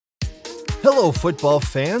Hello football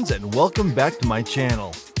fans and welcome back to my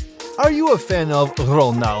channel. Are you a fan of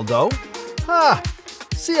Ronaldo? Ha!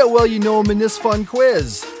 See how well you know him in this fun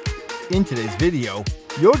quiz. In today's video,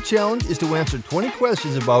 your challenge is to answer 20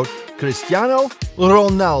 questions about Cristiano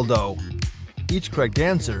Ronaldo. Each correct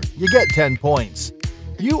answer, you get 10 points.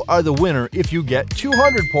 You are the winner if you get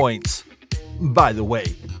 200 points. By the way,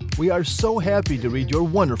 we are so happy to read your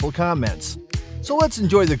wonderful comments. So let's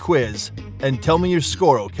enjoy the quiz and tell me your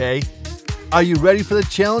score, okay? Are you ready for the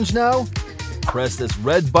challenge now? Press this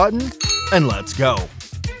red button and let's go.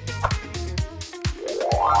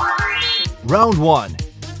 Round 1.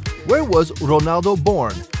 Where was Ronaldo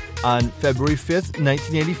born? On February 5th,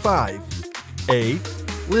 1985. A.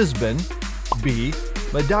 Lisbon. B.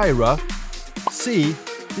 Madeira. C.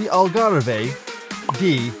 The Algarve.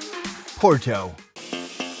 D. Porto.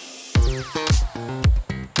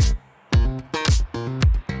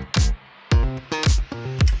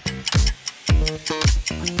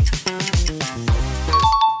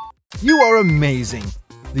 You are amazing!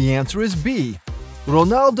 The answer is B.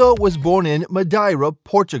 Ronaldo was born in Madeira,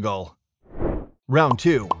 Portugal. Round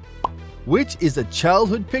 2. Which is a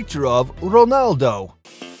childhood picture of Ronaldo?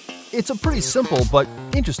 It's a pretty simple but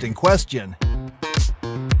interesting question.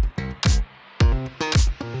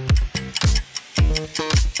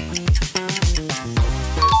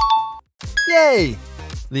 Yay!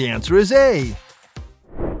 The answer is A.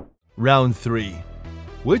 Round 3.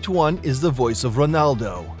 Which one is the voice of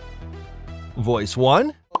Ronaldo? Voice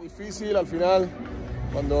 1. Difícil al final,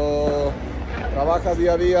 cuando trabajas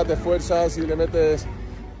día a día, te esfuerzas y le metes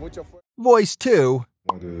mucho esfuerzo. Voice 2.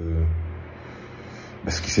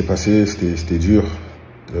 Ce qui s'est passé, c'était dur,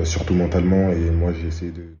 surtout mentalement, et moi j'ai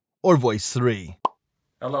essayé de... Or voice 3.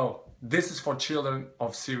 Hello, this is for children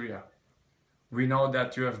of Syria. We know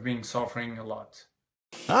that you have been suffering a lot.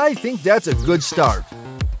 I think that's a good start.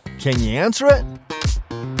 Can you answer it?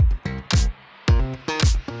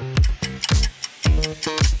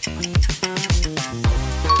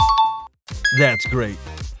 That's great.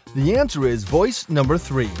 The answer is voice number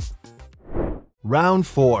 3. Round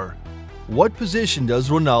 4. What position does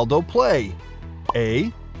Ronaldo play?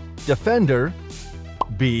 A. Defender.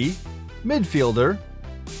 B. Midfielder.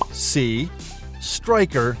 C.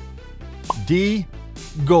 Striker. D.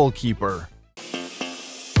 Goalkeeper.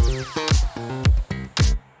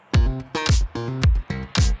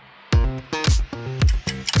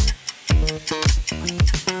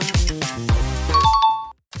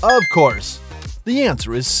 Of course, the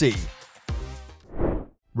answer is C.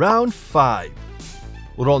 Round 5.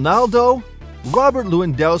 Ronaldo, Robert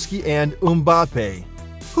Lewandowski, and Mbappe.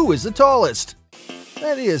 Who is the tallest?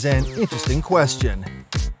 That is an interesting question.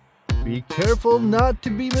 Be careful not to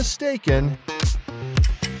be mistaken.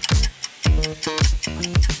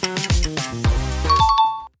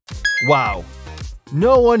 Wow,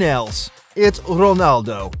 no one else. It's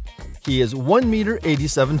Ronaldo. He is 1 meter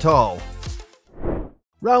 87 tall.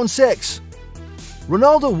 Round 6.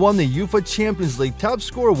 Ronaldo won the UEFA Champions League Top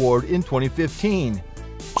Scorer Award in 2015.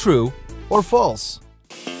 True or false?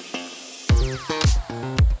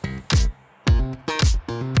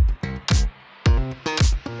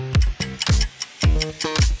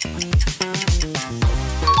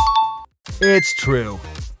 It's true.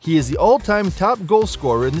 He is the all-time top goal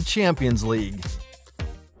scorer in the Champions League.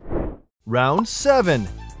 Round 7.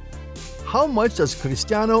 How much does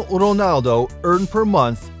Cristiano Ronaldo earn per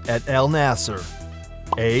month at Al Nassr?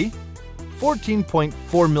 A.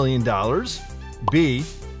 $14.4 million. B.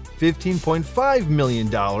 $15.5 million.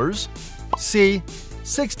 C.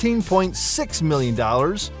 $16.6 million.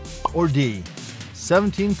 Or D.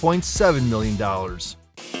 $17.7 million.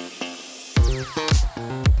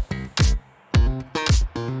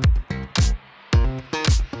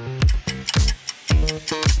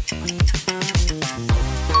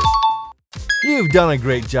 You've done a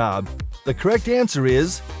great job. The correct answer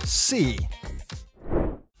is C.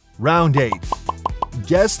 Round 8.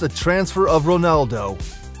 Guess the transfer of Ronaldo.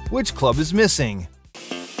 Which club is missing?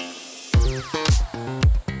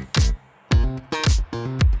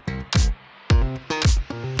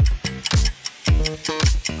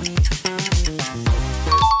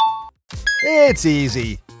 It's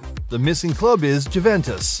easy. The missing club is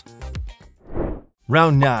Juventus.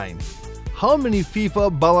 Round 9. How many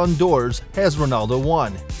FIFA Ballon d'Ors has Ronaldo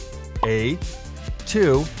won? A.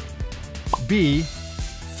 2. B.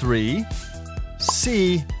 3.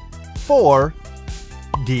 C. 4.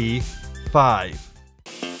 D. 5.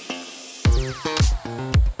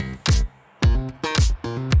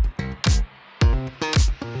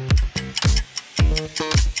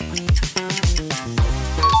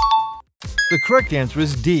 The correct answer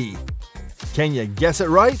is D. Can you guess it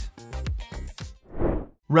right?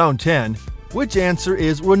 Round 10. Which answer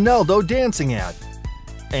is Ronaldo dancing at?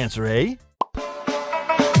 Answer A.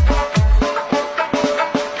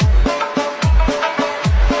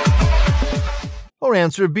 Or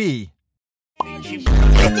answer B.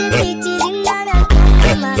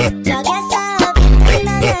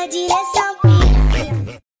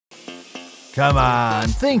 Come on,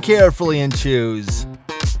 think carefully and choose.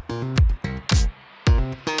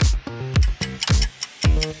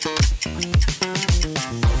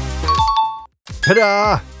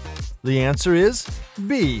 Ta-da! The answer is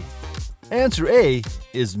B. Answer A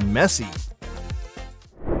is Messi.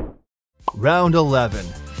 Round 11.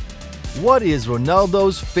 What is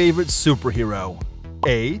Ronaldo's favorite superhero?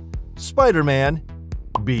 A. Spider-Man,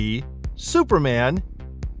 B. Superman,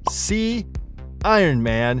 C. Iron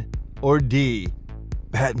Man, or D.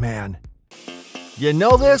 Batman? You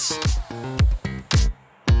know this?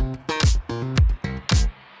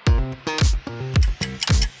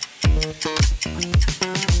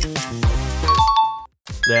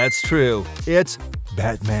 That's true. It's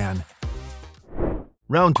Batman.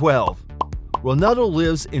 Round 12. Ronaldo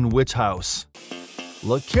lives in which house?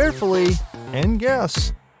 Look carefully and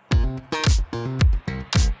guess.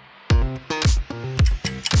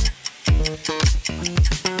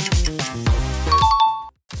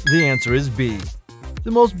 The answer is B.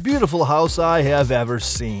 The most beautiful house I have ever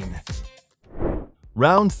seen.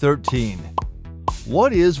 Round 13.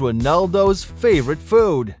 What is Ronaldo's favorite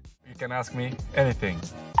food? You can ask me anything.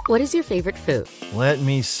 What is your favorite food? Let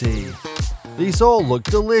me see. These all look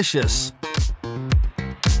delicious.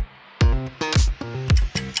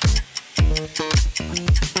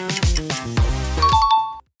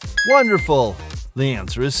 Wonderful! The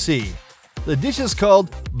answer is C. The dish is called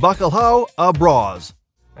bacalhau à brás.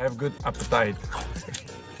 I have good appetite.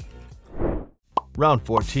 Round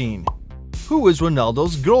 14. Who is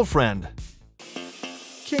Ronaldo's girlfriend?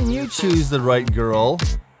 Can you choose the right girl?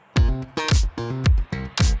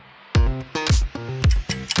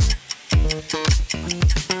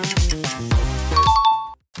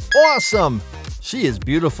 Awesome! She is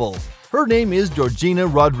beautiful. Her name is Georgina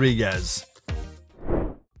Rodriguez.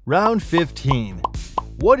 Round 15.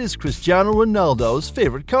 What is Cristiano Ronaldo's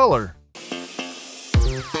favorite color?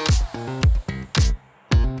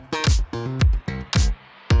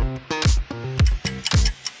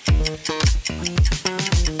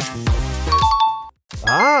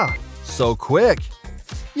 Ah, so quick.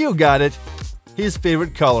 You got it. His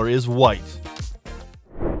favorite color is white.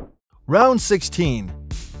 Round 16.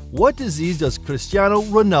 What disease does Cristiano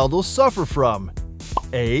Ronaldo suffer from?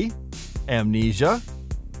 A. Amnesia,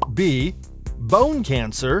 B. Bone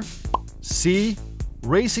cancer, C.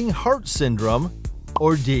 Racing heart syndrome,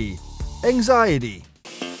 or D. Anxiety?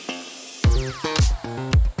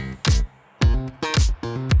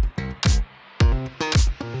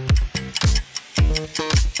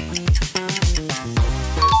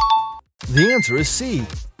 The answer is C.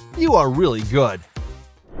 You are really good.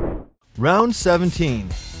 Round 17.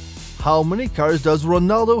 How many cars does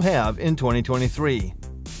Ronaldo have in 2023?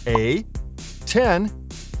 A. 10,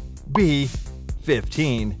 B.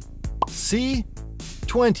 15, C.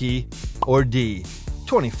 20, or D.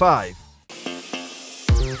 25?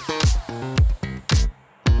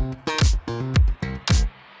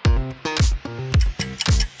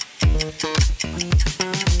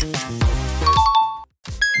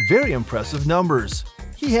 Very impressive numbers.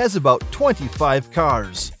 He has about 25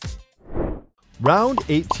 cars. Round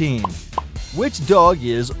 18. Which dog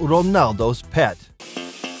is Ronaldo's pet?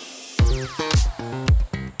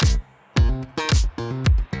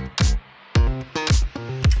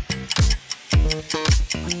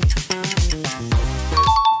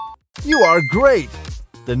 You are great!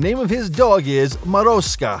 The name of his dog is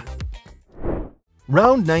Maroska.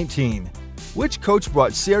 Round 19. Which coach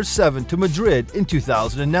brought CR7 to Madrid in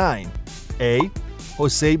 2009? A.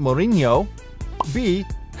 Jose Mourinho, B.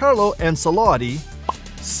 Carlo Ancelotti,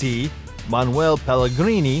 C. Manuel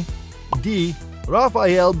Pellegrini, D.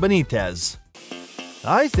 Rafael Benitez?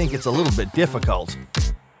 I think it's a little bit difficult.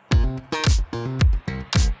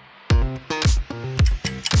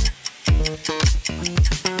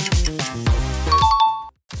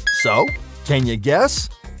 So, can you guess?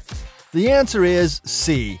 The answer is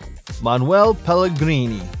C. Manuel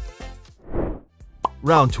Pellegrini.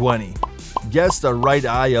 Round 20. Guess the right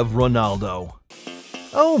eye of Ronaldo.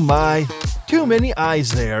 Oh my, too many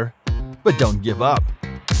eyes there. But don't give up.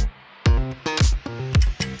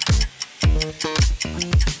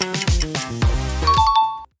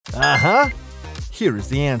 Here is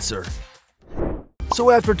the answer.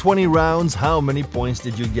 So after 20 rounds, how many points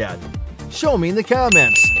did you get? Show me in the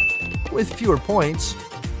comments. With fewer points,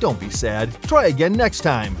 Don't be sad. Try again next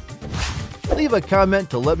time. Leave a comment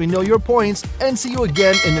to let me know your points and see you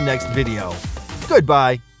again in the next video.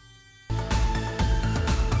 Goodbye.